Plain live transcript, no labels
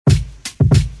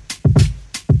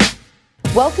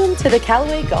Welcome to the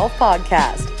Callaway Golf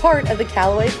Podcast, part of the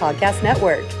Callaway Podcast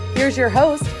Network. Here's your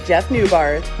host, Jeff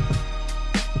Newbarth.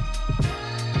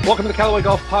 Welcome to the Callaway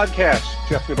Golf Podcast.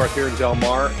 Jeff Newbarth here in Del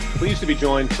Mar. Pleased to be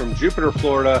joined from Jupiter,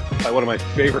 Florida by one of my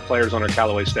favorite players on our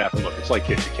Callaway staff. And look, it's like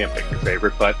kids, you can't pick your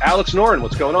favorite. But Alex Noren,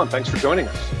 what's going on? Thanks for joining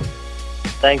us.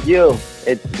 Thank you.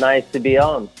 It's nice to be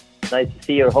on. Nice to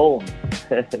see your home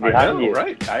behind I know, you.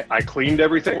 Right? I cleaned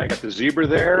everything. I got the zebra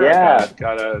there. Yeah. I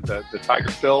got the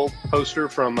Tiger Phil poster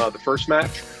from the first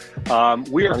match.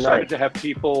 We are excited to have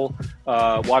people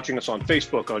watching us on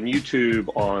Facebook, on YouTube,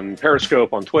 on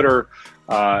Periscope, on Twitter.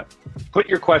 Put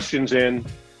your questions in,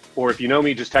 or if you know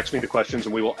me, just text me the questions,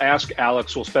 and we will ask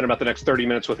Alex. We'll spend about the next 30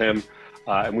 minutes with him,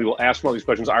 and we will ask him all these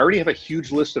questions. I already have a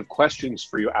huge list of questions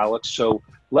for you, Alex, so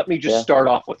let me just start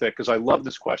off with it, because I love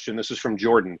this question. This is from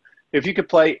Jordan. If you could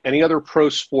play any other pro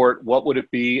sport, what would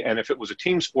it be? And if it was a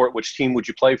team sport, which team would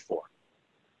you play for?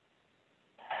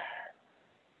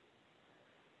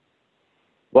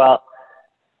 Well,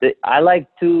 I like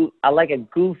a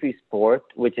goofy sport,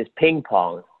 which is ping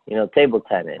pong, table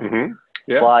tennis. Mm-hmm.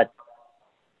 Yeah. But,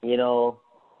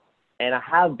 and I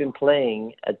have been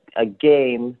playing a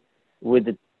game with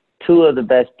two of the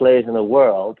best players in the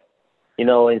world.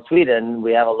 In Sweden,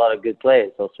 we have a lot of good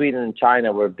players. So Sweden and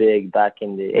China were big back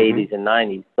in the 80s and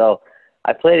 90s. So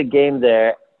I played a game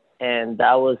there, and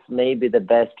that was maybe the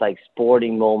best,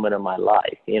 sporting moment of my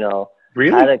life,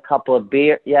 Really? I had a couple of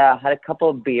beers. Yeah, I had a couple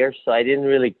of beers, so I didn't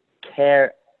really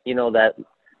care,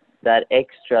 that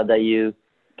extra that you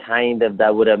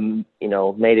that would have,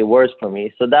 made it worse for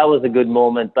me. So that was a good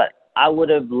moment, but I would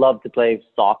have loved to play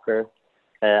soccer.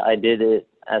 I did it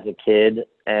as a kid,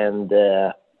 and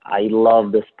I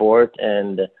love the sport,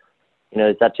 and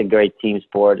it's such a great team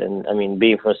sport. And I mean,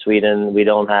 being from Sweden, we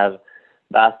don't have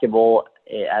basketball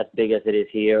as big as it is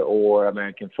here, or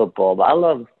American football. But I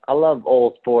love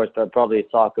all sports, but probably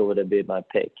soccer would have been my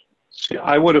pick. See,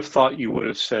 I would have thought you would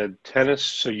have said tennis,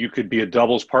 so you could be a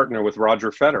doubles partner with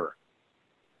Roger Federer.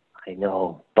 I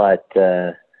know, but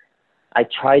I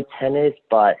tried tennis,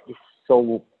 but it's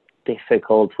so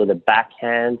difficult with the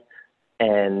backhand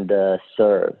and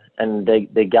serve. And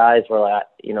the guys were like,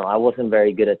 I wasn't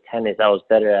very good at tennis. I was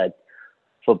better at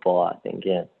football, I think,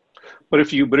 yeah. But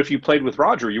if you played with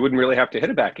Roger, you wouldn't really have to hit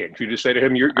a backhand. You just say to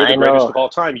him, you're the greatest of all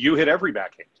time. You hit every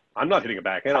backhand. I'm not hitting a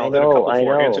backhand. I'll hit a couple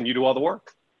forehands, and you do all the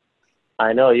work.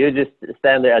 I know. You just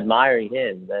stand there admiring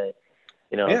him.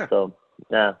 Yeah. So,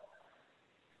 yeah.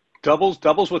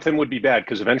 Doubles with him would be bad,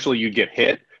 because eventually you'd get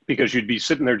hit, because you'd be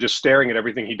sitting there just staring at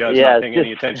everything he does, not paying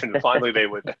any attention, and finally they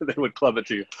would club it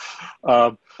to you.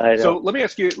 So let me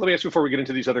ask you before we get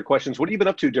into these other questions, what have you been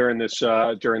up to during this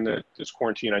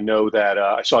quarantine? I know that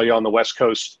I saw you on the West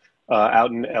Coast out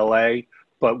in LA,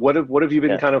 but what have you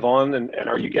been kind of on, and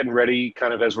are you getting ready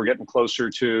kind of as we're getting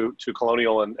closer to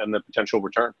Colonial and the potential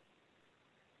return?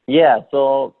 Yeah,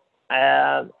 so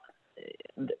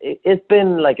it's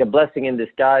been like a blessing in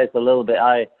disguise a little bit.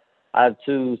 I have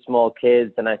two small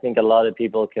kids, and I think a lot of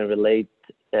people can relate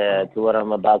to what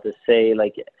I'm about to say.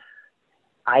 Like,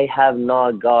 I have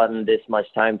not gotten this much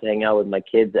time to hang out with my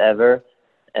kids ever,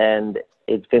 and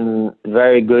it's been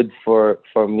very good for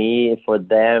me, for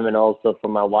them, and also for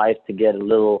my wife to get a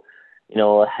little,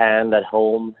 a hand at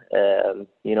home,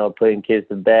 putting kids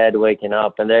to bed, waking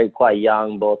up, and they're quite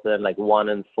young, both of them, like 1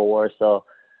 and 4. So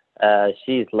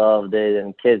she's loved it,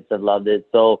 and kids have loved it.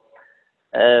 So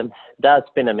that's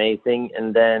been amazing.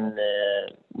 And then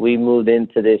we moved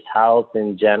into this house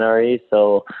in January.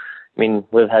 So, I mean,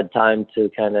 we've had time to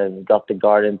kind of got the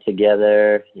garden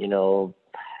together,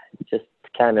 just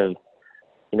kind of,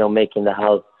 making the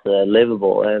house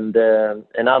livable. And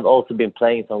I've also been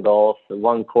playing some golf.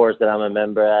 One course that I'm a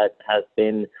member at has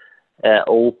been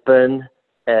open.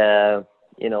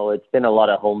 It's been a lot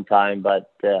of home time,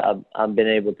 but I've been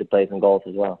able to play some golf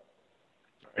as well.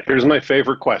 Here's my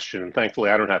favorite question, and thankfully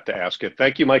I don't have to ask it.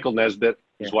 Thank you, Michael Nesbitt,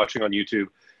 who's watching on YouTube.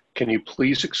 Can you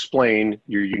please explain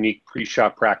your unique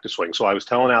pre-shot practice swing? So I was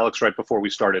telling Alex right before we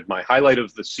started, my highlight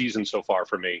of the season so far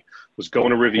for me was going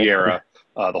to Riviera.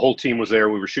 The whole team was there.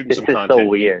 We were shooting some content. This is so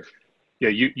weird. Yeah,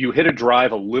 you hit a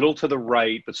drive a little to the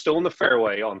right, but still in the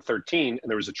fairway on 13, and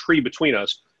there was a tree between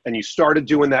us, and you started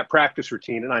doing that practice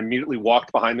routine, and I immediately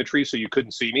walked behind the tree so you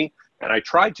couldn't see me, and I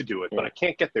tried to do it, but I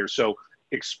can't get there. So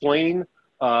explain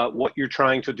what you're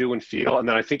trying to do and feel, and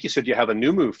then I think you said you have a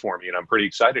new move for me, and I'm pretty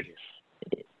excited here.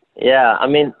 Yeah, I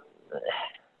mean,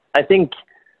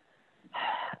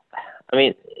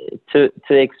 to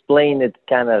explain it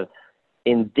kind of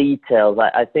in details,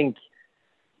 I think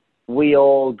we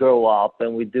all grow up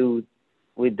and we do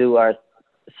our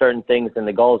certain things in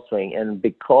the golf swing, and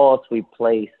because we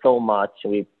play so much,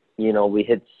 we we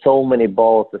hit so many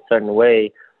balls a certain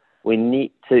way. We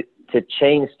need to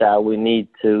change that. We need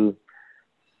to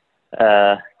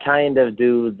kind of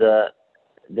do the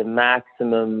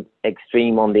maximum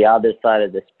extreme on the other side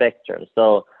of the spectrum.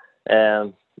 So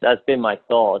that's been my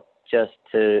thought, just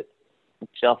to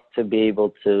be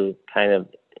able to kind of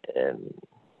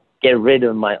get rid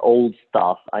of my old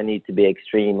stuff. I need to be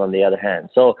extreme on the other hand.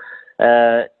 So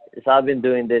I've been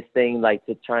doing this thing like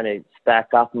to try to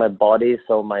stack up my body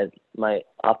so my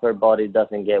upper body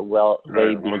doesn't get way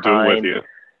behind. I'm gonna do it with you.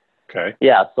 Okay.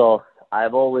 Yeah, so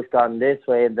I've always gone this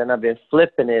way, and then I've been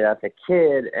flipping it as a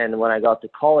kid. And when I got to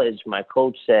college, my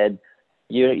coach said,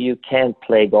 "You can't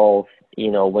play golf,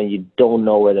 when you don't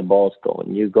know where the ball's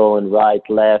going. You're going right,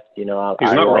 left. He's I not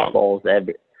lost wrong. balls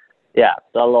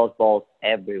so I lost balls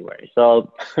everywhere.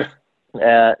 So,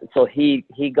 so he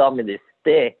got me this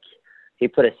stick. He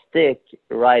put a stick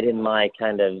right in my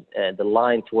kind of the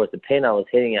line towards the pin I was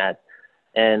hitting at,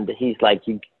 and he's like,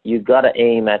 you gotta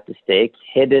aim at the stick,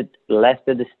 hit it left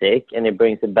of the stick, and it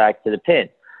brings it back to the pin.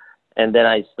 And then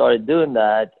I started doing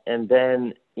that, and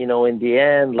then in the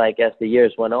end, like as the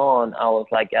years went on, I was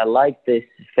like, I like this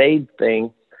fade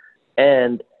thing,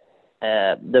 and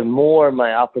the more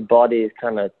my upper body is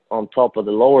kind of on top of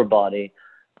the lower body,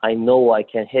 I know I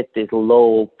can hit this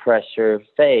low pressure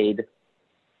fade,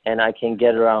 and I can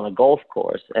get around a golf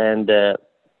course. And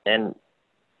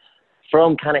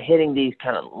from kind of hitting these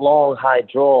kind of long high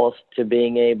draws to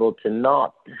being able to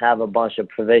not have a bunch of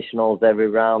provisionals every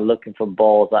round looking for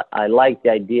balls, I like the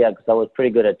idea because I was pretty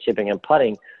good at chipping and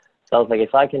putting. So I was like,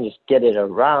 if I can just get it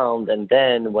around, and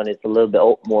then when it's a little bit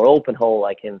more open hole,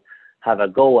 I can have a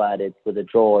go at it with a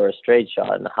draw or a straight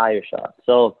shot and a higher shot.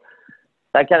 So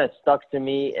that kind of stuck to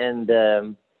me, and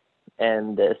so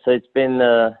it's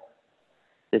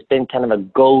been kind of a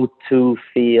go-to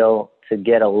feel to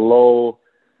get a low,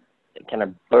 kind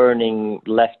of burning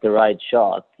left to right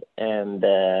shot, and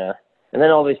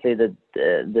then obviously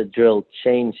the drill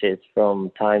changes from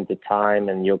time to time,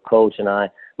 and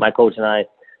my coach and I,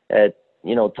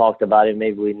 talked about it.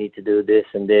 Maybe we need to do this,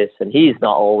 and he's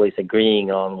not always agreeing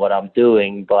on what I'm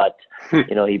doing, but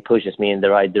he pushes me in the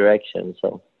right direction.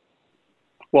 So,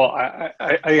 well,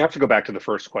 I have to go back to the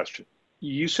first question.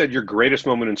 You said your greatest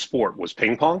moment in sport was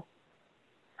ping pong.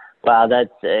 Wow, that's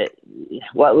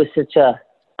what was such a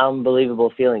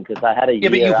unbelievable feeling, because I had a year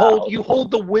but you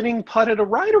hold the winning putt at a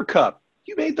Ryder Cup.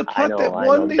 You made the putt that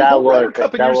won the whole Ryder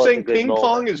Cup, and you're saying ping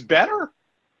pong is better?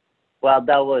 Well,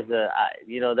 that was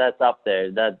that's up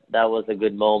there. That was a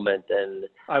good moment, and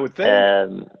I would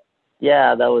think.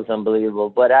 Yeah, that was unbelievable.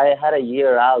 But I had a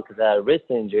year out because I had a wrist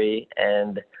injury,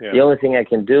 and the only thing I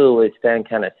can do is then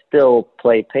kind of still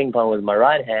play ping pong with my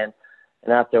right hand.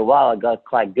 And after a while, I got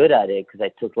quite good at it because I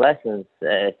took lessons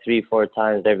 3-4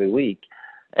 times every week.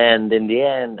 And in the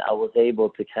end, I was able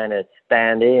to kind of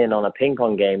stand in on a ping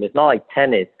pong game. It's not like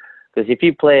tennis, because if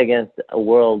you play against a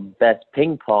world best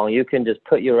ping pong, you can just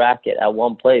put your racket at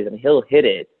one place and he'll hit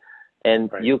it.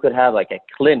 And you could have like a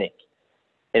clinic.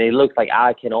 And it looks like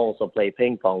I can also play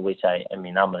ping pong, which I'm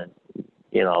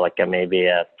maybe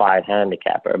a 5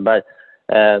 handicapper. But,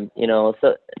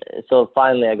 so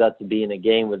finally I got to be in a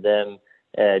game with them,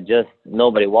 just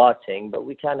nobody watching. But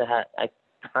I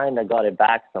kind of got it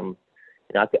back some.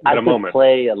 I could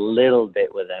play a little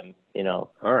bit with them,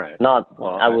 All right.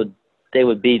 They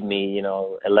would beat me,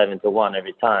 11-1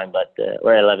 every time, but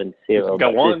or 11-0.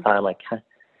 Got one. This time,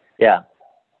 yeah.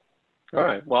 All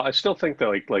right. Well, I still think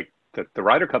that the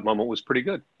Ryder Cup moment was pretty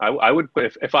good. I would,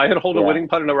 if I had hold a winning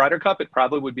putt in a Ryder Cup, it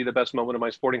probably would be the best moment of my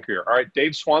sporting career. All right.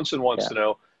 Dave Swanson wants to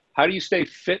know, how do you stay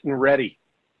fit and ready?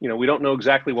 We don't know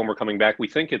exactly when we're coming back. We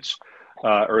think it's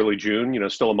early June.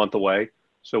 Still a month away.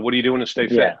 So what are you doing to stay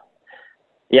fit?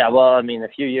 Yeah, well, a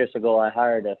few years ago, I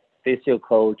hired a physio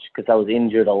coach because I was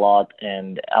injured a lot,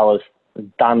 and I was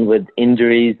done with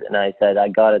injuries, and I said, I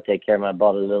got to take care of my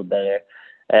body a little better.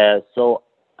 So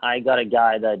I got a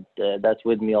guy that's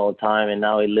with me all the time, and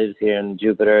now he lives here in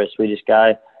Jupiter, a Swedish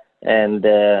guy, and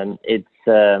it's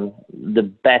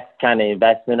the best kind of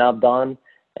investment I've done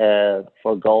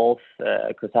for golf,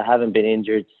 because I haven't been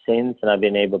injured since, and I've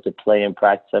been able to play and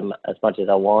practice as much as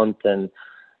I want. And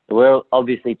we're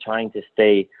obviously trying to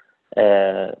stay,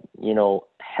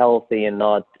 healthy and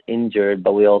not injured,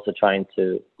 but we're also trying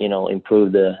to,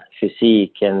 improve the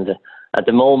physique. And at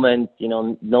the moment,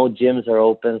 no gyms are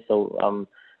open, so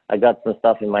I got some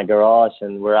stuff in my garage,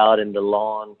 and we're out in the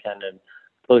lawn, kind of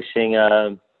pushing.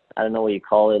 I don't know what you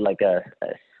call it, like a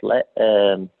sled.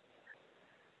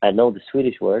 I know the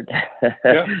Swedish word.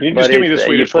 Yeah, you just give me the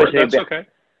Swedish word. That's okay.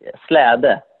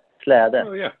 Släde.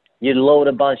 Oh yeah. You load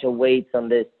a bunch of weights on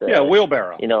this.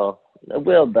 Wheelbarrow.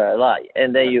 wheelbarrow, like,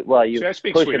 and then you See, I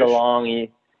speak push Swedish. it along.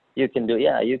 You can do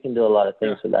a lot of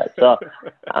things with that. So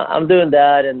I'm doing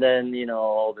that, and then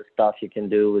all the stuff you can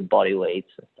do with body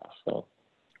weights and stuff. So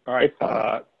all right.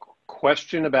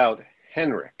 Question about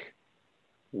Henrik.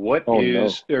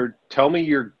 Tell me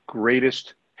your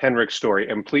greatest Henrik story,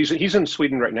 and please, he's in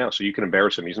Sweden right now, so you can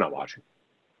embarrass him. He's not watching.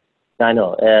 I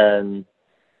know.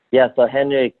 So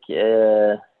Henrik,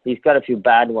 he's got a few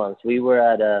bad ones. We were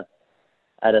at a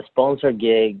sponsor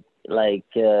gig, like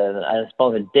at a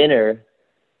sponsored dinner.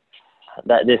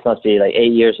 This must be like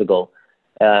 8 years ago.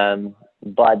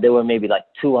 But there were maybe like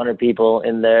 200 people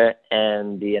in there,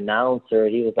 and the announcer,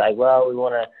 he was like, well, we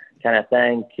want to kind of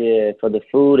thank for the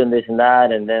food and this and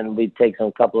that, and then we take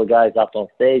some couple of guys up on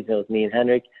stage, and it was me and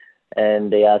Henrik,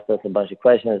 and they asked us a bunch of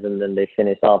questions, and then they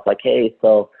finished off like, hey,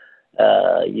 so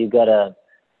you gotta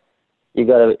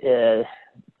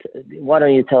why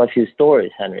don't you tell a few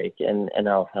stories, Henrik? And I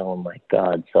was like, oh my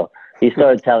God. So he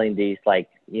started telling these, like,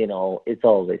 it's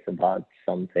always about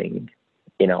something,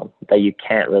 that you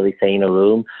can't really say in a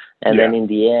room. And then in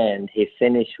the end, he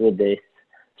finished with this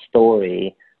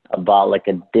story about like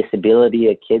a disability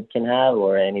a kid can have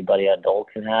or anybody adult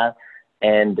can have.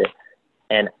 And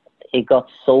it got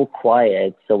so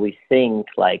quiet. So we think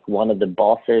like one of the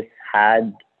bosses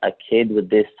had a kid with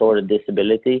this sort of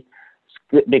disability,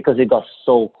 because it got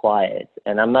so quiet.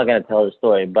 And I'm not going to tell the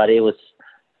story, but it was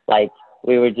like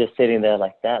we were just sitting there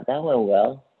like that went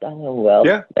well.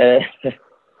 Yeah.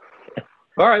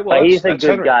 All right. Well, but he's a good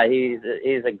Henrik. guy.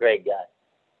 He's a great guy.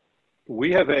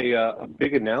 We have a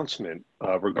big announcement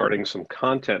regarding some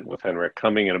content with Henrik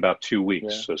coming in about 2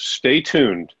 weeks. So stay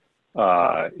tuned.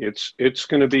 It's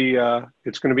going to be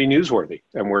newsworthy,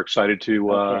 and we're excited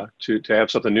to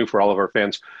have something new for all of our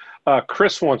fans.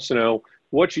 Chris wants to know,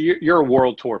 you're a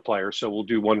world tour player, so we'll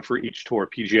do one for each tour,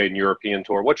 PGA and European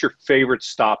tour. What's your favorite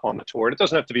stop on the tour? And it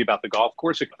doesn't have to be about the golf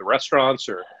course, it could be the restaurants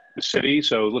or the city.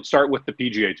 So let's start with the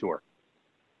PGA tour.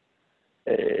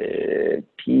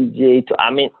 PGA tour.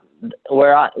 I mean,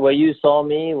 where you saw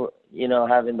me,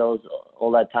 having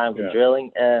all that time for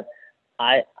drilling.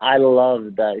 I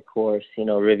love that course,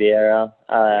 Riviera.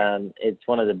 It's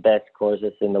one of the best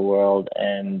courses in the world,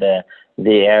 and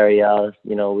the area,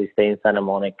 we stay in Santa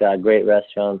Monica, great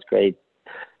restaurants, great,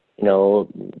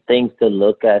 things to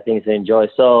look at, things to enjoy.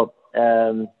 So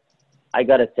I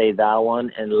got to say that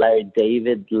one. And Larry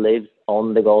David lives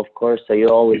on the golf course, so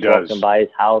you're always walking by his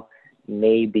house.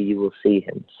 Maybe you will see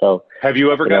him. So have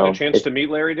you ever gotten a chance to meet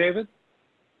Larry David?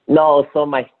 No. So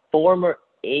my former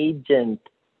agent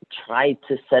tried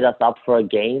to set us up for a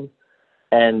game,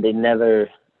 and they never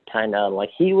kind of,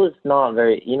 like, he was not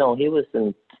very, he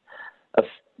wasn't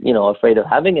afraid of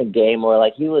having a game, or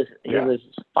like he was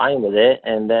fine with it,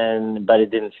 and then but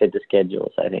it didn't fit the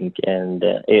schedules, I think, and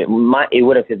it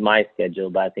would have fit my schedule,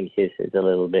 but I think his is a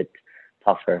little bit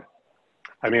tougher.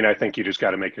 I mean, I think you just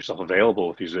got to make yourself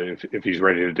available if he's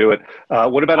ready to do it.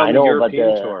 What about on the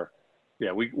European tour?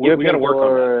 Yeah, we got to work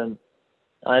on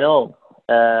that. I know.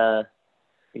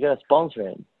 You got to sponsor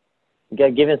him. You got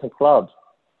to give him some clubs.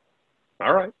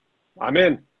 All right. I'm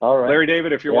in. All right. Larry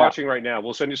David, if you're watching right now,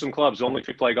 we'll send you some clubs only if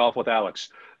you play golf with Alex.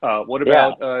 What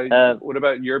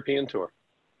about European tour?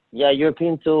 Yeah,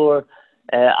 European tour.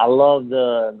 I love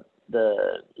the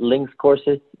links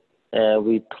courses. I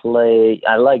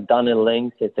like Dunhill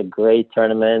Links. It's a great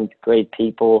tournament, great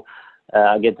people.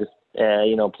 I get to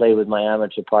play with my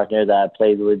amateur partner that I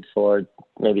played with for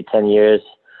maybe 10 years.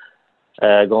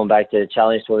 Going back to the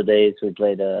Challenge Tour days, we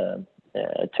played a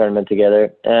tournament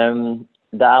together.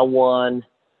 That one,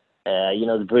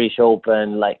 the British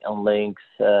Open, like on links,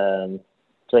 there's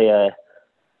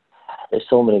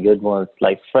so many good ones,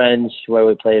 like French, where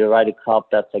we played the Ryder Cup.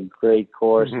 That's a great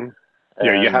course. Mm-hmm.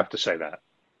 Yeah, you have to say that.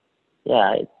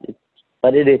 Yeah,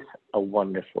 but it is a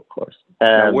wonderful course.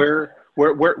 Now where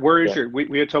is your?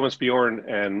 We had Thomas Bjorn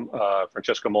and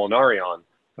Francesco Molinari on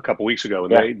a couple weeks ago,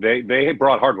 and they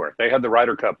brought hardware. They had the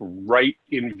Ryder Cup right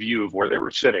in view of where they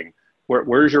were sitting.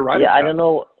 Where's your Ryder Cup? I don't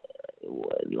know.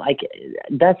 Like,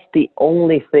 that's the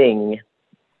only thing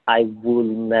I will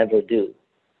never do.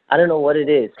 I don't know what it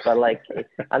is, but like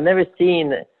I've never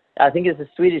seen. I think it's a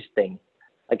Swedish thing.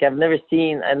 Like I never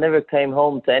came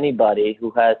home to anybody who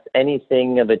has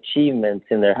anything of achievements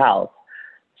in their house.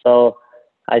 So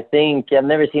I think I've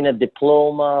never seen a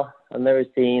diploma. I've never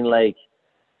seen, like,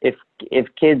 if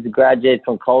kids graduate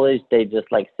from college, they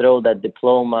just like throw that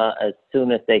diploma as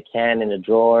soon as they can in a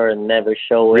drawer and never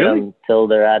show it until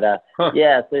they're at a So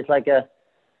it's like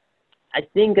I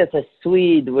think as a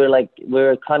Swede,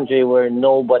 we're a country where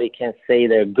nobody can say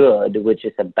they're good, which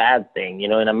is a bad thing.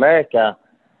 In America,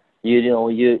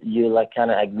 you like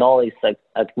kind of acknowledge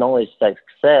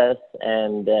success,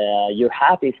 and you're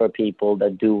happy for people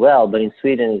that do well. But in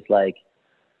Sweden, it's like,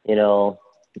 you don't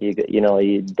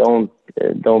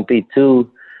be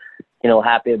too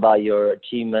happy about your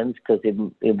achievements, because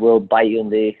it will bite you in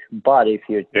the butt if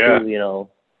you're too,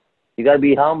 you got to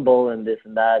be humble and this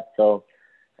and that. So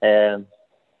I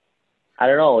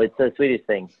don't know, it's a Swedish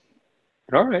thing.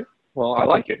 All right. Well, I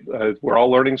like it. We're all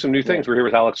learning some new things. We're here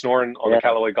with Alex Noren on the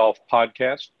Callaway Golf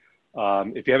Podcast.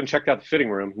 If you haven't checked out the Fitting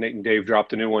Room, Nate and Dave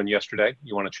dropped a new one yesterday.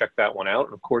 You want to check that one out.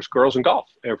 And of course, Girls in Golf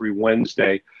every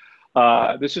Wednesday.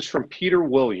 This is from Peter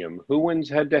William. Who wins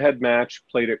head-to-head match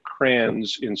played at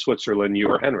Kranz in Switzerland, you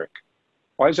or Henrik?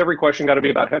 Why has every question got to be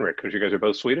about Henrik? Because you guys are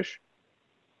both Swedish?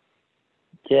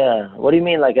 Yeah. What do you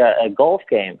mean, like a golf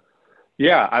game?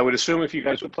 Yeah, I would assume if you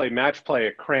guys would play match play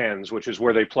at Kranz, which is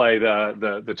where they play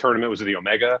the tournament, was it the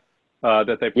Omega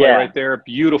that they play right there?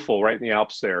 Beautiful, right in the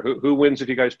Alps there. Who wins if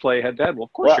you guys play head-to-head? Well,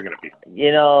 of course you're going to be.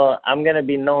 I'm going to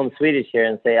be known Swedish here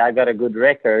and say I got a good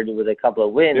record with a couple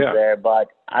of wins there, but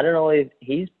I don't know if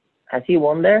has he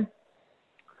won there?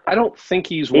 I don't think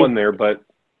he's won there, but...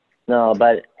 No,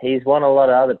 but he's won a lot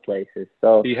of other places.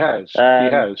 So he has. He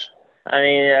has. I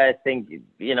mean, I think,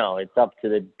 it's up to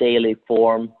the daily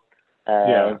form.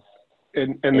 And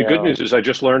the good news is I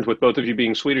just learned with both of you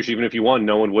being Swedish, even if you won,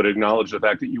 no one would acknowledge the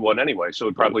fact that you won anyway. So it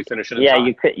would probably finish in a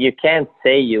tie. You can't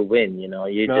say you win, you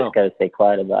just got to stay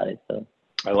quiet about it. So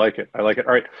I like it. All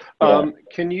right.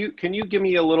 Can you give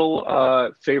me a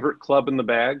little favorite club in the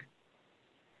bag?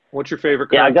 What's your favorite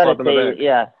club in the bag?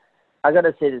 Yeah, I got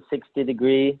to say the 60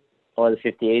 degree or the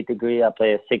 58 degree. I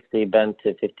play a 60 bent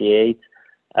to 58.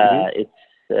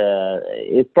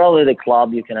 It's probably the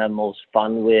club you can have most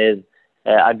fun with.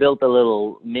 I built a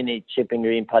little mini chipping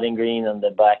green, putting green on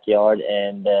the backyard,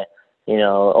 and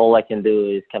all I can do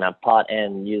is kind of putt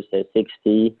and use the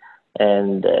 60,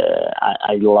 and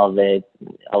I love it.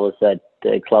 I was at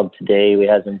the club today. We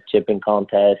had some chipping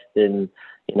contest, and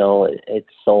it's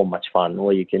so much fun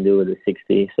what you can do with the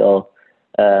 60. So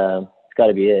it's got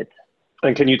to be it.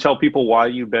 And can you tell people why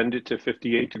you bend it to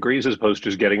 58 degrees as opposed to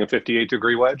just getting a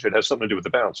 58-degree wedge? It has something to do with the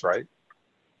bounce, right?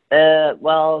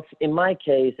 Well, in my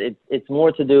case, it's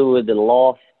more to do with the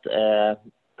loft,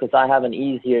 because I have an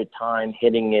easier time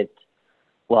hitting it.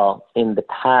 Well, in the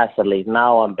past, at least.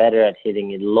 Now I'm better at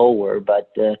hitting it lower,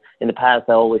 but in the past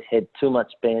I always hit too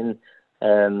much spin,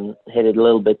 hit it a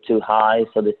little bit too high,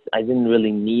 so I didn't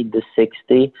really need the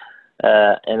 60.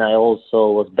 And I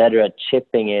also was better at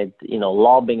chipping it,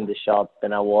 lobbing the shot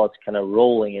than I was kind of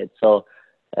rolling it. So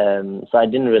I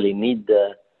didn't really need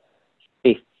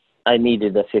I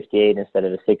needed a 58 instead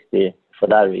of a 60 for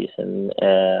that reason.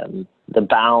 The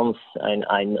bounce,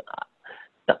 I'm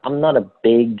not a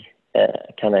big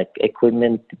kind of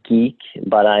equipment geek,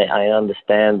 but I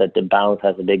understand that the bounce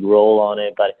has a big role on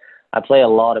it. But I play a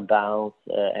lot of bounce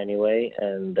anyway,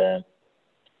 and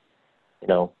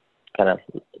kind of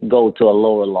go to a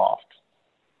lower loft.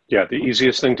 Yeah, the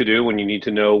easiest thing to do when you need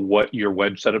to know what your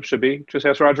wedge setup should be, just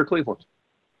ask Roger Cleveland.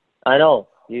 I know.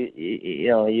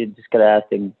 You just got to ask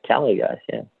the Callaway guys,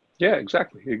 Yeah,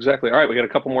 exactly. All right, we got a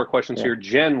couple more questions here.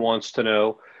 Jen wants to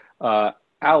know,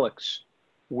 Alex,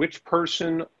 which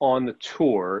person on the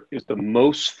tour is the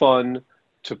most fun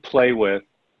to play with,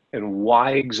 and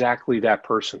why exactly that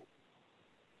person?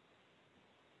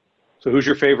 So who's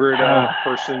your favorite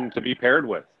person to be paired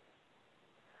with?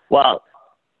 Well,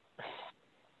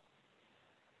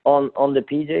 on the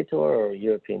PJ Tour or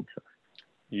European Tour?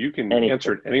 You can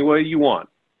answer it any way you want.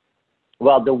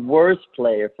 Well, the worst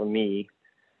player for me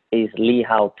is Lee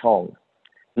Hao Tong.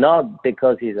 Not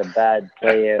because he's a bad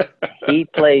player.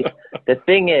 The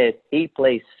thing is, he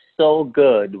plays so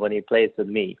good when he plays with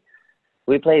me.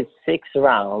 We played 5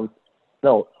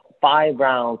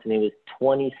 rounds, and he was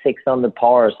 26 on the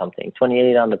par or something,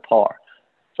 28 on the par.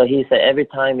 So he said every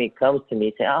time he comes to me,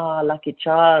 he say, lucky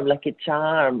charm,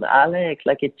 Alex,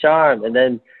 lucky charm. And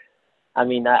then,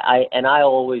 I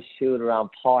always shoot around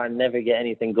par and never get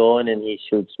anything going, and he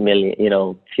shoots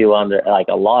few under, like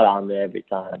a lot under every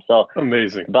time. So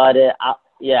amazing. But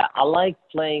I like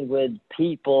playing with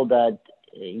people that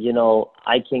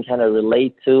I can kind of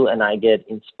relate to, and I get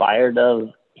inspired of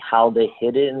how they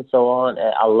hit it and so on.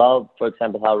 I love, for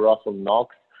example, how Russell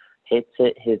Knox hits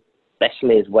it,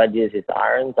 especially his wedges, his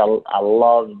irons. I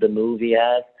love the move he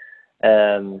has.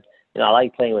 I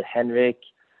like playing with Henrik.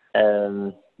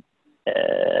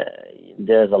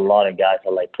 There's a lot of guys I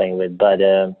like playing with, but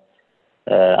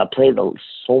I played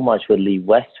so much with Lee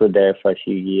Westwood there for a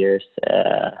few years,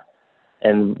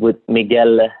 and with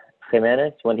Miguel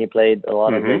Jimenez when he played a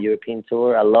lot of the European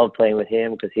tour. I love playing with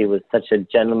him because he was such a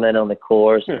gentleman on the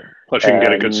course. Yeah. Plus, you can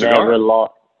get a good cigar. Never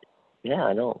lost. Yeah,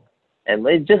 I know. And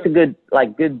it's just a good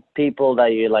people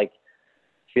that you like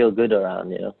feel good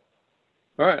around, you know.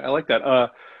 All right, I like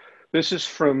that. This is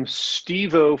from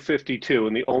Stevo52,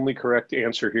 and the only correct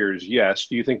answer here is yes.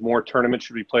 Do you think more tournaments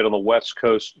should be played on the West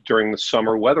Coast during the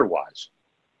summer weather-wise?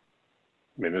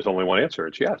 I mean, there's only one answer.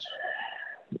 It's yes.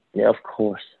 Yeah, of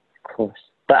course.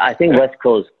 But I think West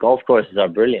Coast golf courses are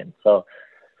brilliant. So,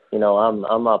 you know,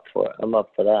 I'm up for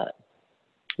that.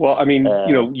 Well, I mean,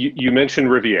 you know, you mentioned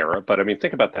Riviera, but I mean,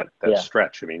 think about that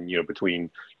stretch. I mean, you know, between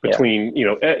you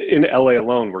know, in LA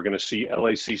alone, we're going to see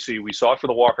LACC. We saw it for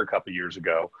the Walker Cup a years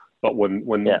ago, but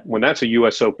when that's a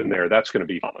U.S. Open there, that's going to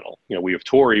be phenomenal. You know, we have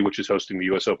Torrey, which is hosting the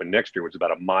U.S. Open next year, which is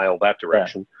about a mile that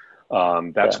direction.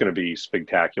 That's going to be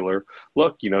spectacular.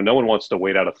 Look, you know, no one wants to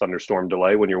wait out a thunderstorm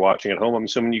delay when you're watching at home. I'm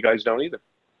assuming you guys don't either.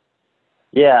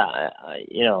 Yeah,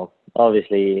 you know,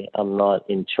 obviously I'm not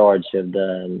in charge of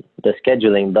the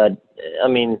scheduling, but I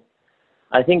mean,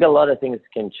 I think a lot of things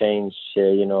can change,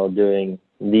 you know, during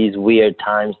these weird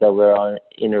times that we're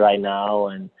in right now,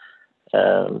 and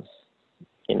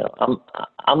you know,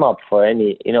 I'm up for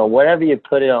any, you know, wherever you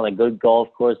put it on a good golf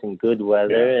course in good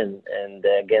weather and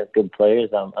against good players,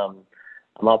 I'm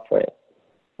up for it.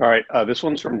 All right, this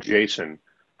one's from Jason.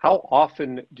 How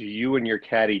often do you and your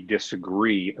caddy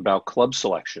disagree about club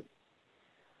selection?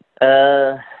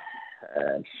 So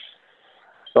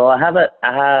I have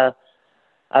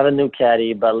a new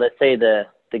caddy, but let's say the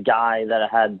guy that I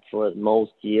had for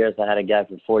most years, I had a guy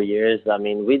for 4 years. I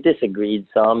mean, we disagreed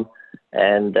some,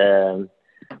 and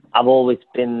I've always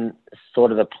been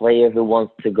sort of a player who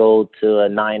wants to go to a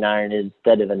 9-iron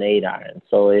instead of an 8-iron.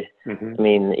 So I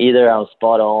mean, either I'm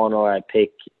spot on, or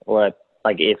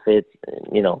like if it's,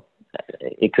 you know,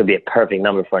 it could be a perfect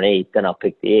number for an 8, then I'll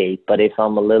pick the 8. But if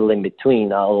I'm a little in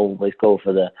between, I'll always go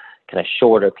for the kind of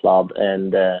shorter club.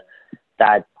 And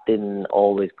that didn't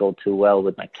always go too well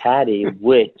with my caddy,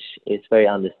 which is very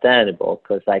understandable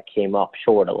because I came up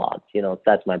short a lot. You know,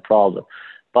 that's my problem.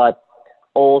 But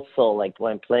also, like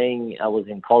when playing, I was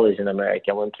in college in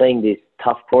America, when playing these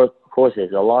tough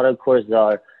courses, a lot of courses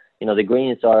are, you know, the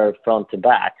greens are front to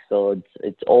back. So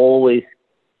it's always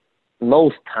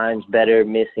most times better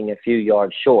missing a few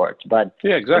yards short. But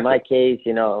yeah, exactly. In my case,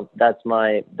 you know, that's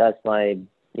my,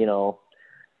 you know,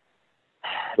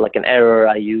 like an error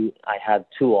I have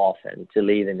too often to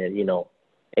leaving it, you know,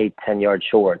 8-10 yards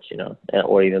short, you know,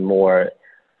 or even more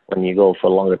when you go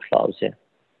for longer clubs. Yeah.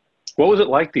 What was it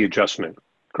like, the adjustment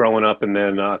growing up, and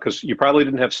then because you probably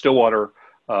didn't have Stillwater,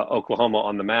 Oklahoma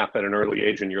on the map at an early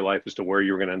age in your life as to where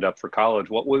you were going to end up for college.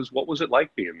 What was it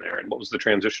like being there, and what was the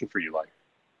transition for you like?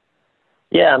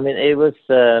 Yeah, I mean, it was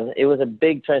a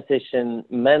big transition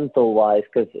mental-wise,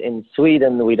 because in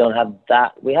Sweden we don't have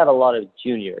that. We have a lot of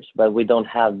juniors, but we don't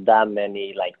have that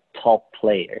many like top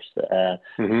players.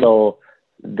 So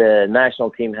the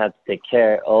national team has to take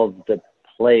care of the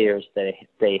players that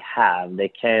they have. They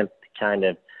can't kind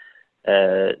of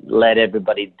let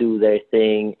everybody do their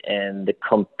thing and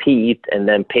compete and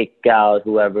then pick out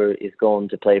whoever is going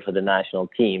to play for the national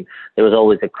team. There was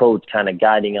always a coach kind of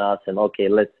guiding us, and okay,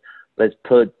 let's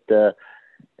put the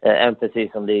emphasis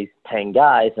on these 10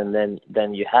 guys, and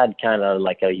then you had kind of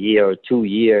like a year or 2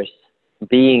 years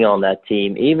being on that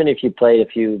team. Even if you played a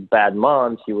few bad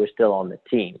months, you were still on the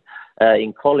team.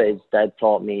 In college, that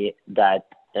taught me that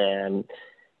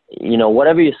you know,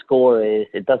 whatever your score is,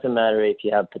 it doesn't matter if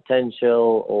you have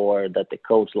potential or that the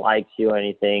coach likes you or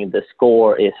anything. The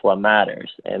score is what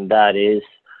matters, and that is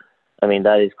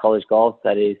college golf,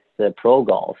 that is pro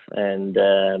golf, and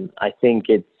I think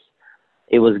it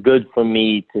was good for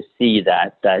me to see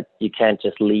that you can't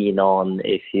just lean on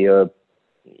if you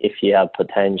have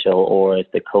potential or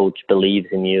if the coach believes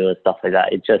in you and stuff like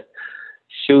that. It just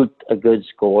shoot a good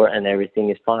score and everything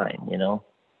is fine, you know?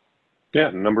 Yeah,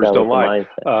 numbers don't lie.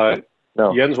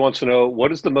 No. Jens wants to know,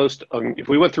 what is the most, if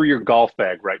we went through your golf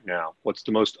bag right now, what's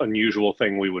the most unusual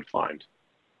thing we would find?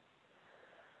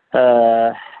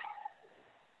 Well,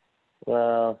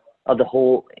 the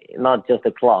whole, not just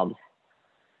the clubs.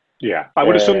 Yeah, I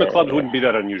would assume the clubs wouldn't be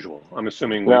that unusual. I'm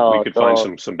assuming we could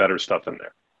find some better stuff in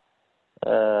there.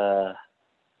 I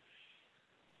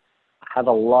have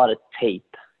a lot of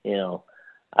tape, you know.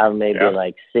 I have maybe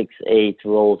like 6-8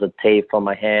 rolls of tape on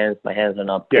my hands. My hands are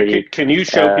not pretty. Yeah, can you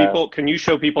show people? Can you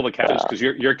show people the calluses? Because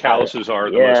your calluses are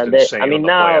the most insane. I mean, on the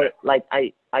now, planet. like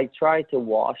I try to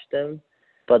wash them,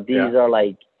 but these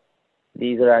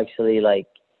are actually like,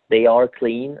 they are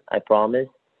clean, I promise,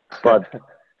 but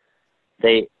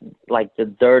they, like, the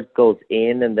dirt goes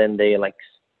in and then they, like,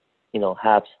 you know,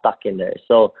 have stuck in there.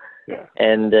 So Yeah.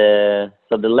 And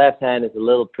so the left hand is a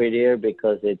little prettier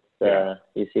because it's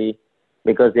you see,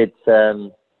 because it's I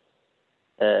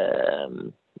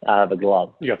have a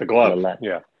glove. You got the glove. On the left.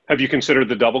 Yeah. Have you considered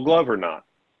the double glove or not?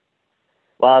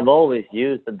 Well, I've always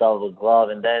used the double glove,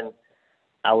 and then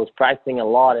I was practicing a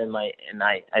lot, and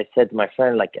I said to my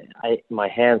friend, like, my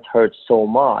hands hurt so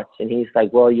much, and he's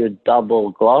like, well, you're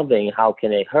double gloving, how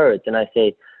can it hurt? And I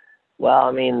say, well,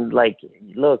 I mean, like,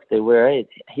 look, they wear it.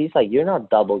 He's like, you're not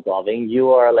double gloving, you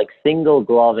are like single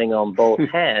gloving on both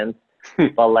hands,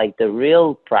 but like the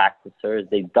real practicers,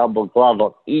 they double glove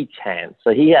on each hand.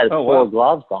 So he has four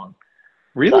gloves on.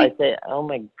 Really? So I say, oh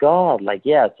my God, like,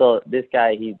 yeah. So this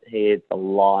guy, he hits a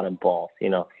lot of balls, you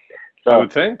know. So I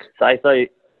would think. So I started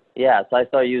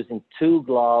using two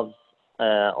gloves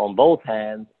on both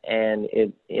hands, and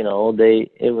it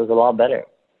was a lot better.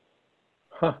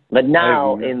 Huh. But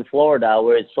now in Florida,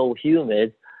 where it's so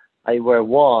humid, I wear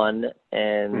one,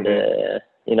 and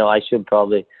I should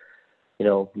probably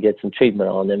get some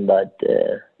treatment on them. But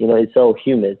it's so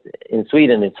humid in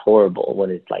Sweden. It's horrible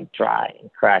when it's like dry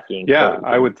and cracking. Yeah,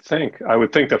 I would think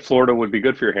that Florida would be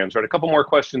good for your hands. Right. A couple more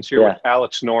questions here with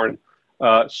Alex Noren.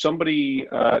 Somebody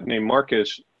named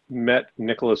Marcus met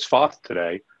Nicholas Foth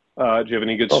today. Do you have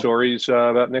any good stories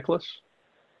about Nicholas?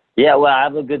 Yeah, well, I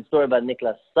have a good story about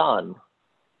Nicholas' son.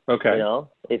 Okay.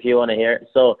 If you want to hear.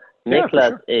 So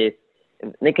Nicholas is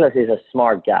a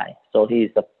smart guy. So he's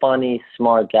a funny,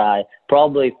 smart guy,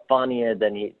 probably funnier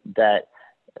than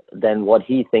what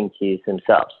he thinks he is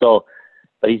himself. So,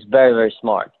 but he's very, very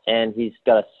smart, and he's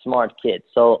got a smart kid.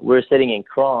 So we're sitting in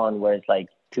Kron, where it's like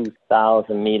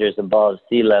 2,000 meters above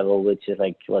sea level, which is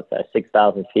like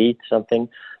 6,000 feet something.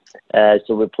 So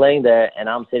we're playing there, and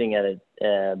I'm sitting at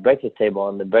a breakfast table.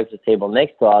 On the breakfast table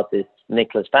next to us is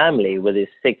Nicholas' family with his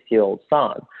 6-year-old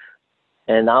son.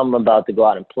 And I'm about to go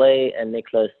out and play, and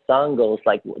Nicholas' son goes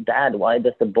like, Dad, why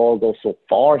does the ball go so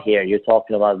far here? You're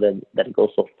talking about that it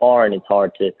goes so far, and it's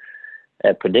hard to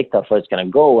predict how far it's going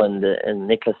to go. And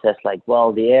Nicholas says, like,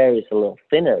 well, the air is a little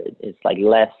thinner. It's like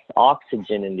less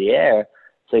oxygen in the air,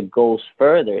 so it goes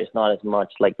further. It's not as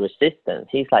much like resistance.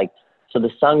 He's like, so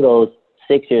the son goes,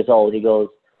 6 years old, he goes,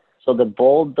 so the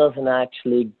ball doesn't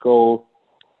actually go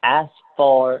as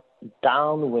far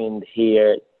downwind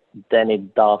here than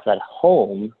it does at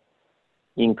home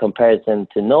in comparison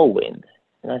to no wind.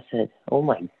 And I said, oh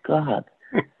my God,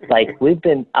 like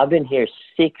I've been here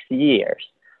 6 years,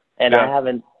 and I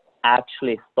haven't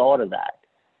actually thought of that.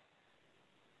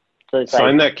 So it's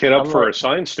sign that kid up for a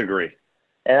science degree.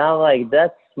 And I'm like,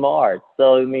 that's smart.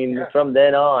 So I mean, from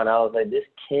then on, I was like, this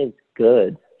kid's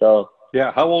good. So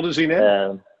yeah, how old is he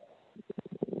now?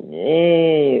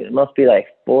 It must be like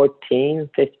 14,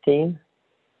 15.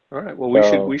 All right. Well,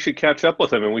 we should catch up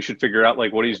with him, and we should figure out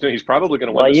like what he's doing. He's probably going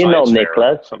to win the science fair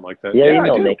Nicholas. Or something like that. Yeah, you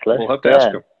know Nicholas. We'll have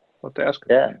to ask him.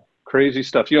 Yeah. Crazy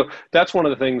stuff. That's one of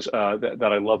the things that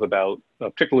I love about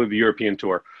particularly the European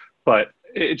tour. But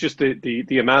it's just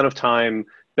the amount of time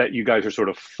that you guys are sort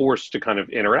of forced to kind of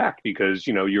interact because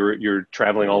you're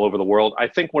traveling all over the world. I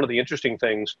think one of the interesting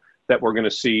things that we're going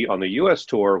to see on the U.S.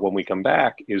 tour when we come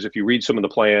back is if you read some of the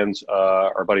plans.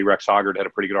 Our buddy Rex Hoggard had a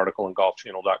pretty good article on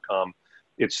golfchannel.com.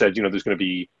 It said, there's going to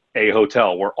be a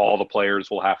hotel where all the players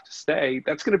will have to stay.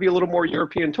 That's going to be a little more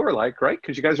European tour-like, right?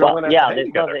 Because you guys are all going to have to hang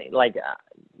together. There's nothing like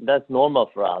that's normal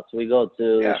for us. We go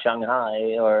to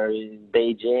Shanghai or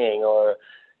Beijing or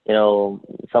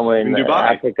somewhere in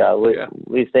Dubai. Africa.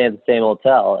 We stay at the same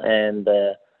hotel, and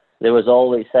there was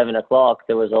always 7:00.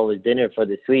 There was always dinner for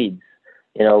the Swedes.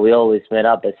 We always met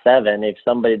up at 7. If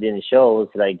somebody didn't show,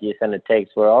 it's like you send a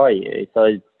text, "Where are you?" So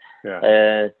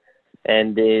it's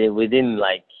and we didn't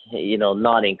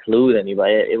not include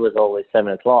anybody. It was always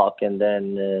 7:00, and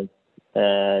then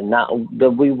now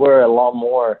we were a lot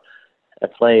more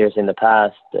players in the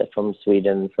past from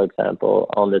Sweden, for example,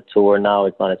 on the tour. Now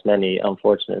it's not as many,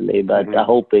 unfortunately, but I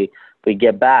hope we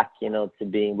get back, to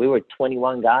being. We were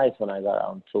 21 guys when I got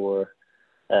on tour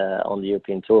on the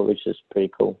European tour, which is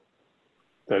pretty cool.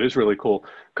 That is really cool.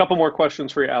 A couple more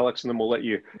questions for you, Alex, and then we'll let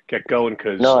you get going.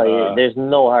 Because there's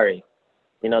no hurry.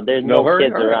 There's no hurry?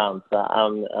 kids around, so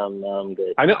I'm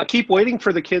good. I know. I keep waiting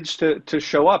for the kids to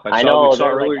show up. I know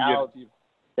they're earlier. out.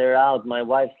 They're out. My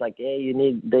wife's like, "Hey, you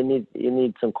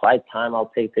need some quiet time.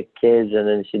 I'll take the kids," and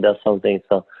then she does something.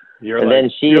 So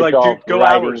then she's like, all "Dude, go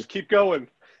riding. hours. Keep going."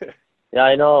 Yeah,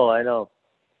 I know,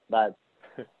 but.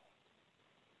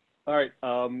 All right.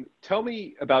 Tell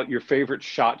me about your favorite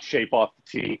shot shape off the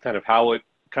tee. Kind of how it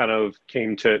kind of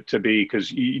came to be,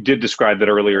 because you did describe that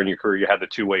earlier in your career. You had the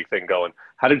two-way thing going.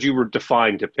 How did you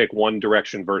define to pick one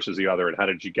direction versus the other, and how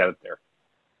did you get it there?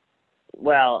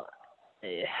 Well,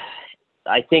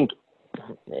 I think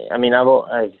I mean,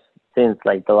 I've since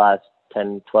like the last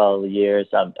 10, 12 years,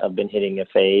 I've been hitting a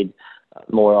fade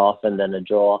more often than a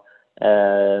draw.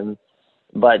 But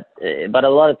a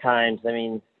lot of times, I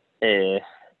mean, the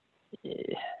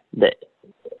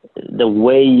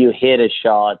way you hit a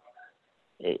shot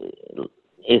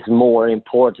is more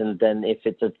important than if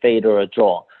it's a fade or a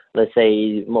draw. Let's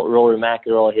say Rory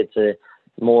McIlroy hits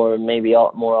more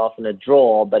often a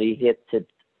draw, but he hits it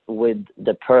with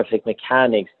the perfect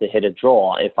mechanics to hit a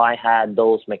draw. If I had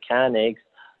those mechanics,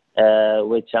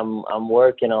 which I'm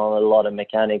working on a lot of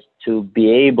mechanics to be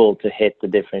able to hit the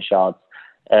different shots.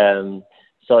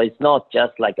 So it's not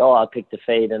just like, oh, I'll pick the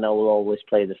fade and I will always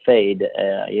play the fade.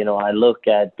 I look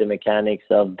at the mechanics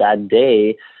of that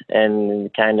day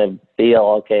and kind of feel,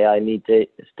 okay, I need to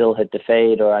still hit the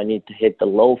fade, or I need to hit the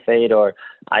low fade, or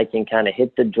I can kind of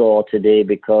hit the draw today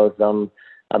because I've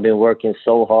been working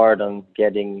so hard on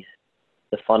getting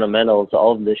the fundamentals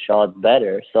of the shot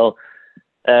better. So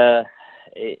I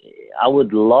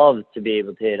would love to be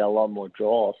able to hit a lot more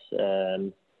draws,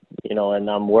 and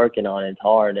I'm working on it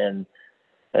hard. And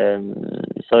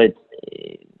so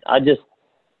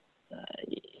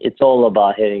it's all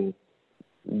about hitting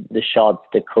the shots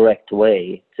the correct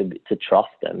way to trust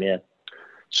them. Yeah.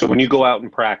 So when you go out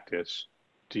and practice,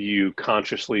 do you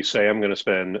consciously say, I'm going to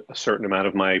spend a certain amount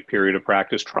of my period of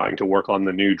practice trying to work on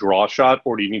the new draw shot,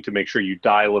 or do you need to make sure you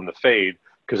dial in the fade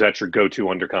because that's your go-to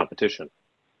under competition?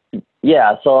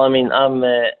 Yeah. So, I mean, I'm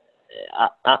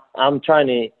trying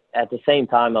to, at the same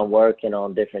time I'm working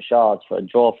on different shots. For a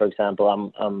draw, for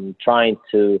example, I'm trying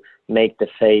to make the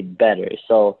fade better.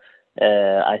 So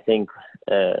I think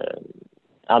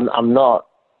I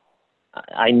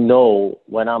know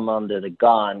when I'm under the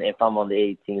gun, if I'm on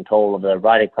the 18th hole of the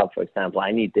Ryder Cup, for example,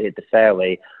 I need to hit the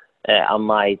fairway. I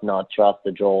might not trust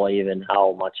the draw even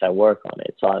how much I work on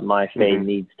it. So my fade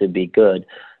needs to be good.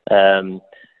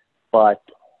 But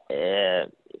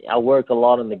I work a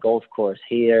lot on the golf course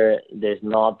here. There's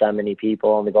not that many people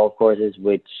on the golf courses,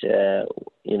 which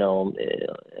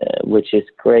is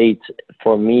great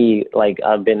for me. Like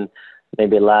I've been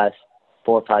maybe last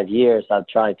 4 or 5 years, I've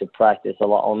tried to practice a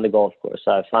lot on the golf course.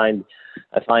 So I find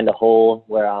a hole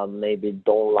where I maybe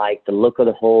don't like the look of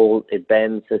the hole. It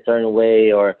bends a certain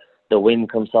way, or the wind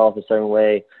comes off a certain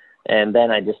way. And then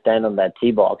I just stand on that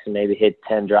tee box and maybe hit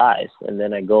 10 drives. And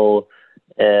then I go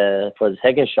for the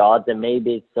second shot, and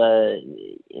maybe it's a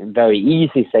very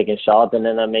easy second shot, and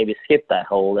then I maybe skip that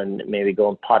hole and maybe go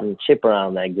and putt and chip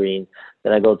around that green.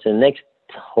 Then I go to the next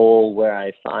hole where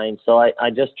I find. So I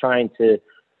just trying to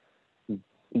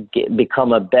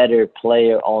become a better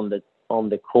player on the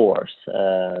course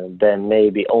than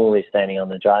maybe only standing on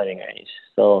the driving range.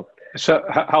 So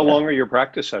how long are your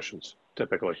practice sessions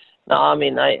typically? No, I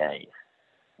mean I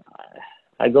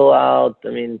go out. I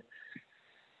mean,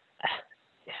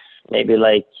 maybe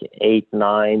like 8,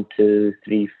 9 to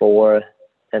 3, 4,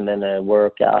 and then a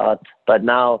workout. But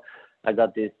now I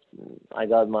got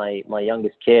my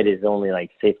youngest kid is only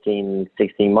like 15,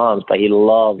 16 months, but he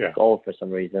loves golf for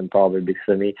some reason, probably because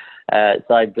of me.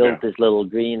 So I built this little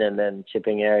green and then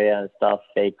chipping area and stuff,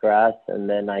 fake grass, and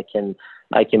then I can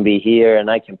be here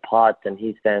and I can putt, and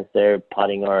he stands there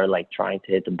putting or like trying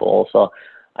to hit the ball. So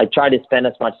I try to spend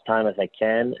as much time as I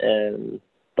can.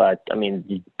 But I mean,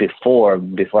 before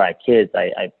I had kids,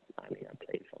 I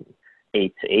played from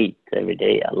 8 to 8 every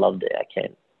day. I loved it. I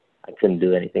couldn't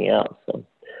do anything else. So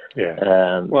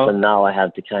but now I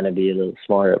have to kind of be a little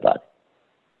smarter about it.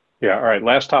 Yeah. All right.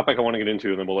 Last topic I want to get into,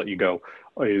 and then we'll let you go,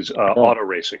 is auto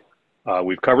racing.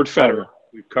 We've covered Federer.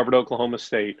 We've covered Oklahoma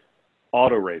State.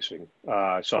 Auto racing.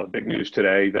 I saw the big news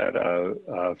today that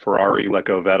Ferrari let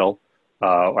go Vettel.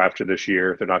 After this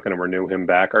year, if they're not going to renew him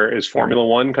back. Is Formula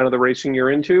One kind of the racing you're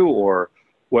into, or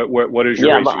what is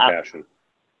your racing passion?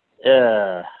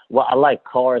 Well, I like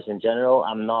cars in general.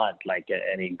 I'm not like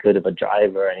any good of a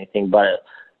driver or anything, but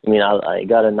I mean, I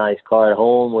got a nice car at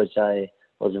home, which I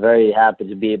was very happy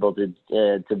to be able to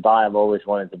buy. I've always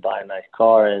wanted to buy a nice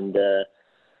car, and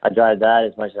I drive that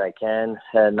as much as I can.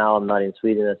 Now I'm not in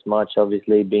Sweden as much,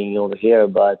 obviously, being over here,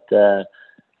 but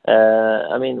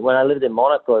I mean, when I lived in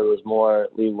Monaco, it was more,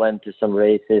 we went to some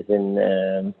races in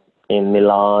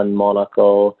Milan,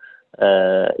 Monaco,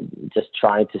 just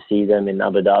trying to see them in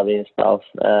Abu Dhabi and stuff.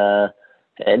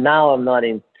 And now I'm not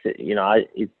into,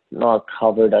 it's not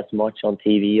covered as much on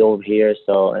TV over here.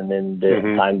 So, and then the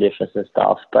time difference and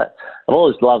stuff, but I've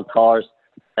always loved cars.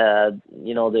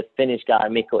 The Finnish guy,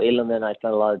 Mikko Ilonen, I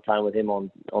spent a lot of time with him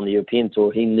on the European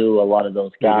tour. He knew a lot of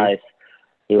those guys.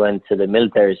 He went to the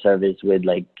military service with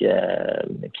like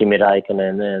Kimi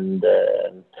Räikkönen and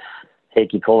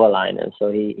Heikki Kovalainen.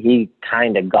 So he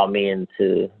kind of got me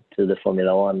into the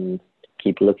Formula One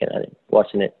keep looking at it,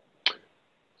 watching it.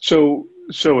 So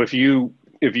if you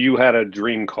had a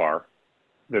dream car,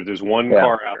 there's one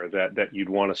car out there that you'd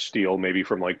want to steal, maybe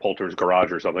from like Poulter's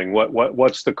Garage or something.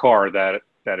 What's the car that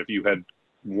if you had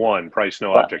one price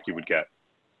no object you would get?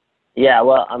 Yeah,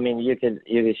 well, I mean,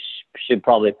 you should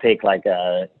probably pick like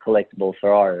a collectible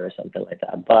Ferrari or something like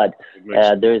that. But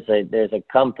there's a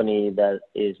company that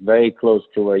is very close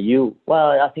to where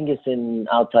I think it's in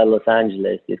outside Los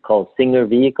Angeles. It's called Singer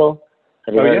Vehicle.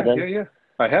 Have you heard of them? Yeah,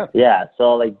 I have. Yeah,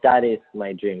 so like that is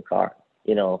my dream car.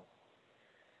 You know,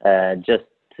 just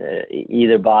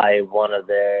either buy one of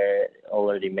their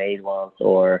already made ones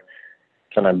or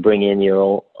kind of bring in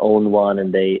your own one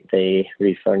and they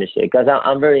refurnish it. Because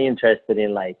I'm very interested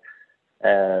in like,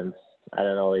 I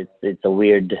don't know, it's a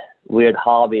weird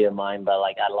hobby of mine, but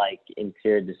like I like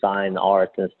interior design,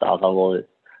 art and stuff. I've always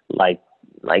like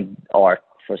art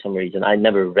for some reason. I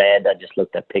never read, I just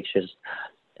looked at pictures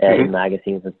in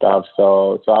magazines and stuff.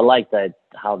 So I like that,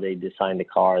 how they design the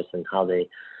cars and how they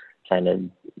kind of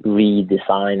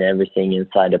redesign everything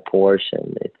inside a Porsche,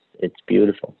 and it's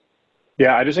beautiful.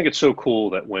 Yeah, I just think it's so cool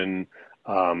that when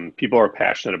people are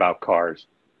passionate about cars,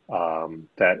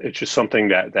 that it's just something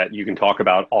that you can talk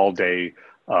about all day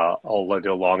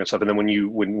long and stuff. And then when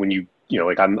you know,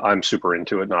 like I'm super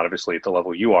into it, not obviously at the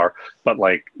level you are, but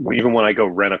like even when I go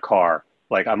rent a car,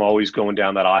 like I'm always going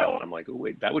down that aisle and I'm like, oh,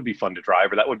 wait, that would be fun to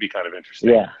drive, or that would be kind of interesting.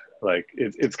 Yeah. Like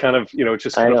it's kind of, you know, it's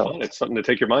just kind of fun. It's something to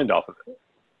take your mind off of it.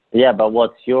 Yeah, but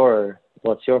what's your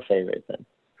favorite then?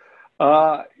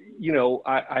 You know,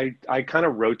 I kind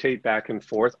of rotate back and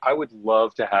forth. I would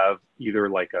love to have either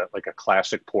like a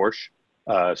classic Porsche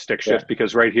stick shift,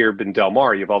 because right here in Del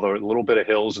Mar, you have all the little bit of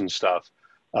hills and stuff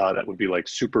that would be like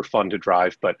super fun to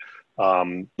drive. But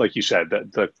like you said,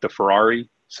 the Ferrari,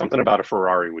 something about a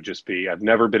Ferrari would just be, I've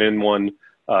never been in one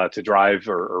to drive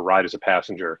or ride as a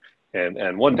passenger.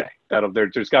 And one day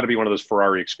there's got to be one of those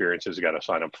Ferrari experiences you got to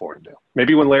sign up for and do.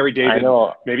 Maybe when Larry David,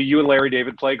 maybe you and Larry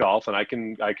David play golf, and I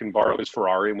can borrow his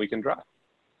Ferrari and we can drive.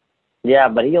 Yeah,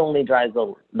 but he only drives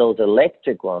those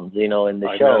electric ones, you know, in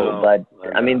the show. But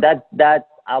I mean that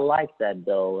I like that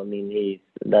though. I mean he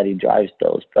drives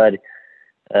those, but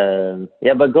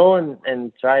yeah, but go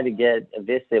and try to get a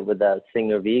visit with that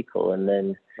Singer Vehicle, and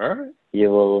then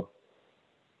you'll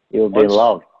be in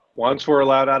love. Once we're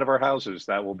allowed out of our houses,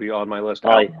 that will be on my list.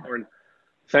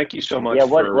 Thank you so much. Yeah,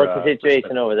 what's the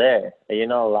situation over there? Are you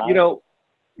not allowed? You know,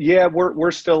 yeah,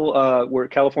 we're still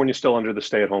California's still under the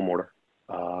stay-at-home order,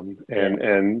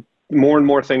 and more and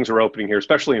more things are opening here,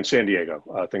 especially in San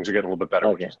Diego. Things are getting a little bit better,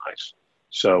 which is nice.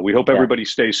 So we hope everybody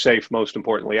stays safe. Most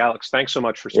importantly, Alex, thanks so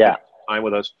much for spending time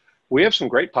with us. We have some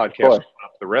great podcasts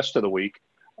up the rest of the week.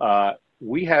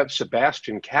 We have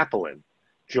Sebastian Kaplan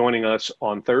joining us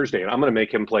on Thursday, and I'm going to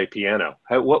make him play piano.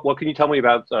 What can you tell me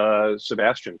about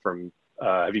Sebastian?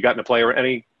 Have you gotten to play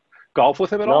any golf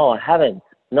with him at all?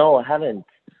 No, I haven't.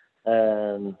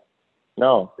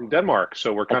 No. In Denmark,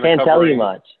 so we're kind of. I can't tell you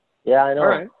much. Yeah, I know. All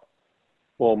right.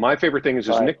 Well, my favorite thing is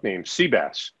his nickname,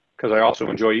 Seabass, because I also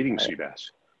enjoy eating sea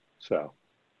bass. So.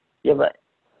 Yeah, but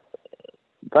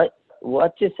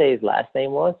what did you say his last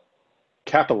name was?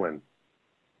 Kaplan.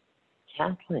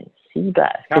 Kaplan.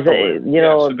 Seabass. You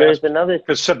know, there's another.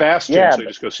 Because Sebastian, so you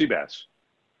just go Seabass.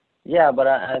 Yeah, but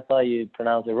I thought you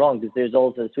pronounced it wrong, because there's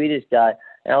also a Swedish guy,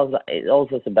 and it's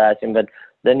also Sebastian, but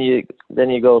then you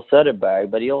go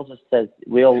Söderberg, but he also says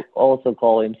we'll also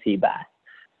call him Seabass.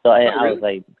 So I was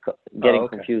like getting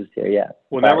confused here. Yeah.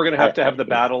 Well, now we're going to have the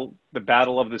battle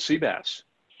of the Seabass.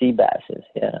 Seabasses,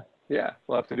 yeah. Yeah,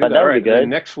 we'll have to do that. All right. Good.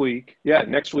 Next week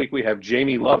we have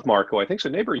Jamie Lovemark, who I think is a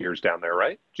neighbor of yours down there,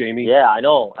 right? Jamie? Yeah, I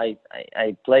know. I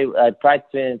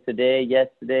practiced with him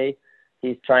yesterday.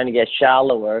 He's trying to get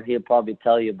shallower. He'll probably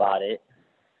tell you about it.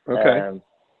 Okay.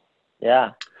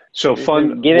 Yeah. So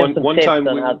fun. Give him some tips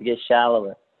on how to get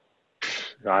shallower.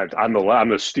 I'm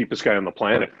the steepest guy on the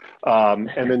planet. And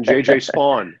then JJ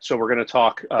Spawn. So we're going to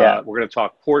talk. We're going to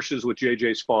talk Porsches with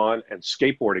JJ Spawn and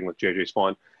skateboarding with JJ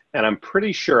Spawn. And I'm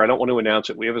pretty sure, I don't want to announce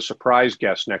it, we have a surprise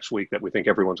guest next week that we think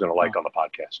everyone's going to like on the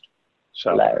podcast.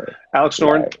 So, Alex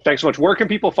Noren, thanks so much. Where can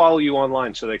people follow you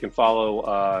online so they can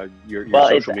follow your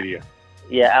social media?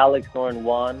 Yeah, Alex Noren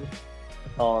 1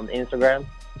 on Instagram.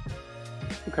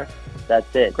 Okay.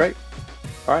 That's it. Great.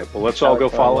 All right. Well, let's all go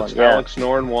follow Alex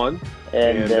Noren 1.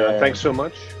 And thanks so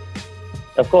much.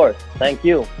 Of course. Thank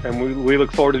you. And we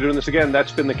look forward to doing this again.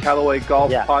 That's been the Callaway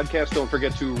Golf Podcast. Don't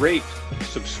forget to rate,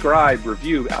 subscribe,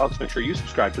 review. Alex, make sure you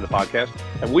subscribe to the podcast.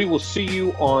 And we will see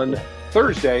you on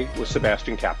Thursday with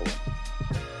Sebastian Kaplan.